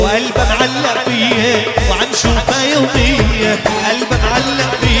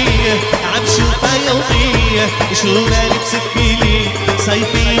شو ما لبست بيلي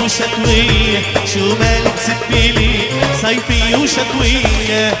صيفية وشتوية، شو ما لبست بيلي صيفية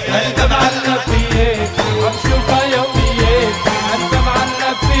وشتوية. قلبها معلق فيك عم شوفها يومية، قلبها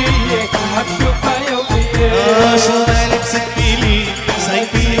معلق فيك عم شوفها يومية. شو ما لبست بيلي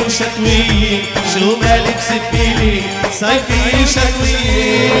صيفية وشتوية، شو ما لبست بيلي صيفية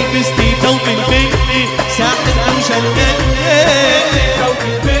وشتوية. لبستي ثوب البني ساحر أم جنني، ثوب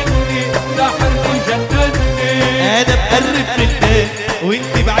البني ساحر وجنني. أنا بقرب منك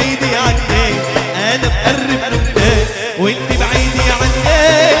وانت بعيدة عني، أنا بقرب منك وانت بعيدة عني.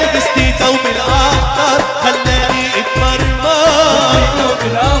 لبستي ثوب الأخضر خلاني اتمرمر،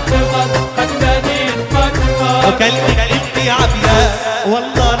 ثوب الأخضر خلاني اتمرمر. وكلمك انت عبية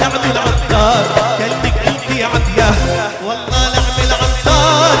والله نعم العطار، كلمك انت عبية والله نعم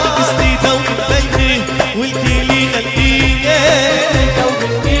العطار. لبستي ثوب البني قلتي لي غنيني، ثوب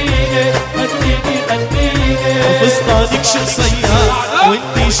البني غنيني غنيني. وفستانك شو قصير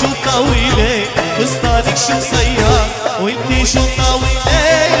وانتي شو طويلة، فستانك شو قصير وانتي شو طويلة.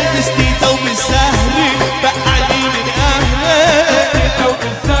 لبستي ثوب السهري بقعني من أهلي، ثوب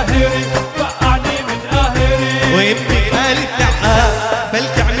السهري بقعني من أهلي. وامك قالت لعاب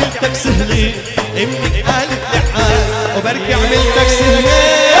بلكي عملتك سهلة، امك قالت لعاب وبركي عملتك سهلة.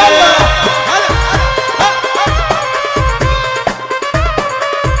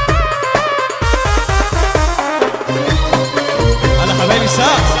 هلا حبايبي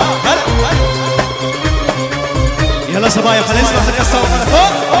ساعة هلا يلا صبايا خلينا نسمع القصة وأنا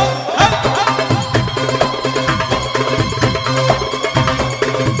فوق.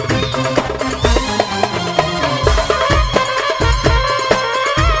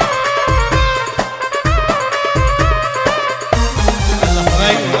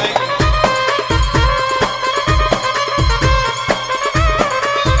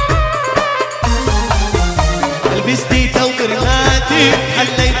 لبستي ثوب رمادي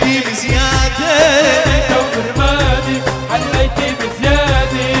حليتي بزيادة، ثوب رمادي حليتي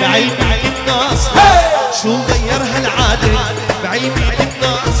بزيادة. بعيني الناس شو غير هالعادة، بعيني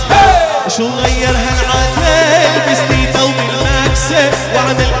الناس شو غير هالعادة. لبستي ثوب المكسة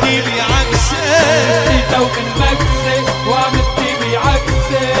وعملتي لي عكسة، ثوب المكسة وعملتي لي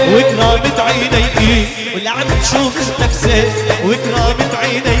عكسة. وكرامة عينيكي واللي عم تشوف النكسة، وكرامة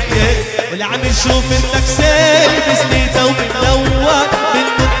عينيكي واللي عم تشوف النكسة. لبستي ثوب ملون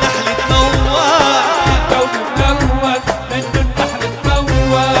منه النحل تموع، ثوب ملون منه النحل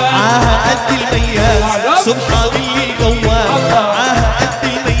تموع. عاها قد المياس سبحان اللي قوال، عاها قد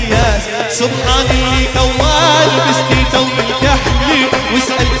المياس سبحان اللي قوال. لبستي ثوب الكحلي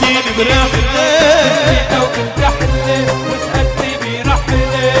وسألتيني برحلة، ثوب الكحلة وسألتي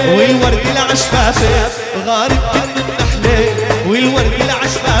برحلة. والورد العشفافة غارت منه النحلة، والورد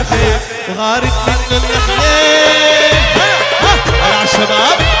العشفافة غارت منه النحلة. هلا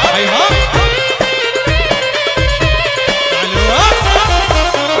عالشباب هيها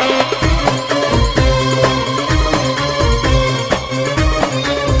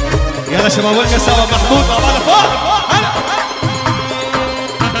يلا شباب ولقى سوا محمود مع بعض فوق. هلا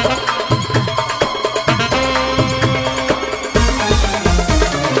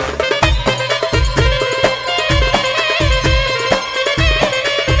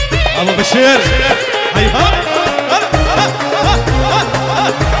ابو بشير هيها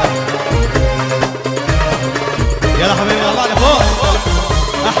يلا حبيبي مع بعض فوق.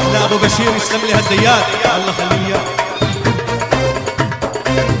 احلى ابو بشير يسلم لي هالديات الله خليه اياه.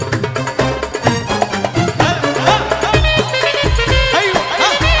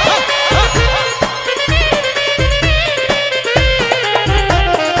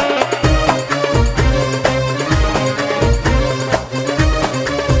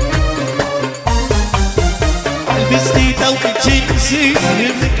 لبستي ثوب الجينزي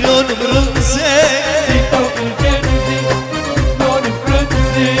يمك لون برونزي، ثوب الجنزي لون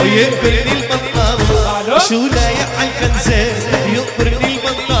فرنسي. ويقبرني البنطلون وشو لايق عالكنزة، يقبرني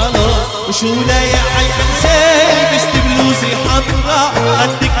البنطلون وشو لايق عالكنزة. لبستي بلوزي حمراء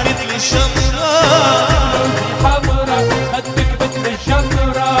قدك مثل الشمرة، حمرا خدك مثل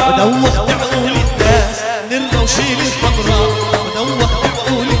الشمرة. ودوخت عقول الناس للروشين الحمراء، ودوخت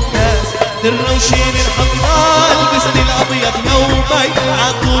عقول الناس للروشين الحمراء. لبستي الابيض يومي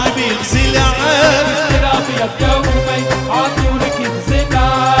عطول بيغسل عام، الابيض يومي عطولك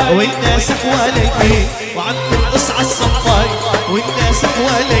بزلع. والناس حواليكي وعم ترقص عالصفاي، والناس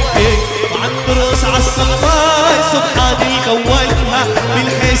حواليكي وعم ترقص عالصفاي. سبحان الكونها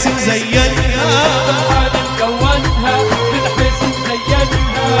بالحيس مزينها، سبحان الكونها بالحس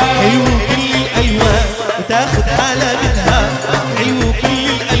مزينها. حلو كل الالوان وتاخد حالة منها، حلو كل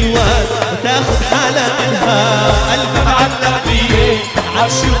الالوان وتاخد حالة منها.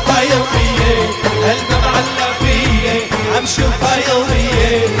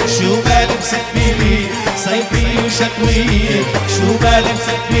 وشتوية شو بالك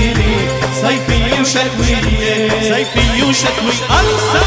مسكرية صيفية وشتوية صيفية وشتوية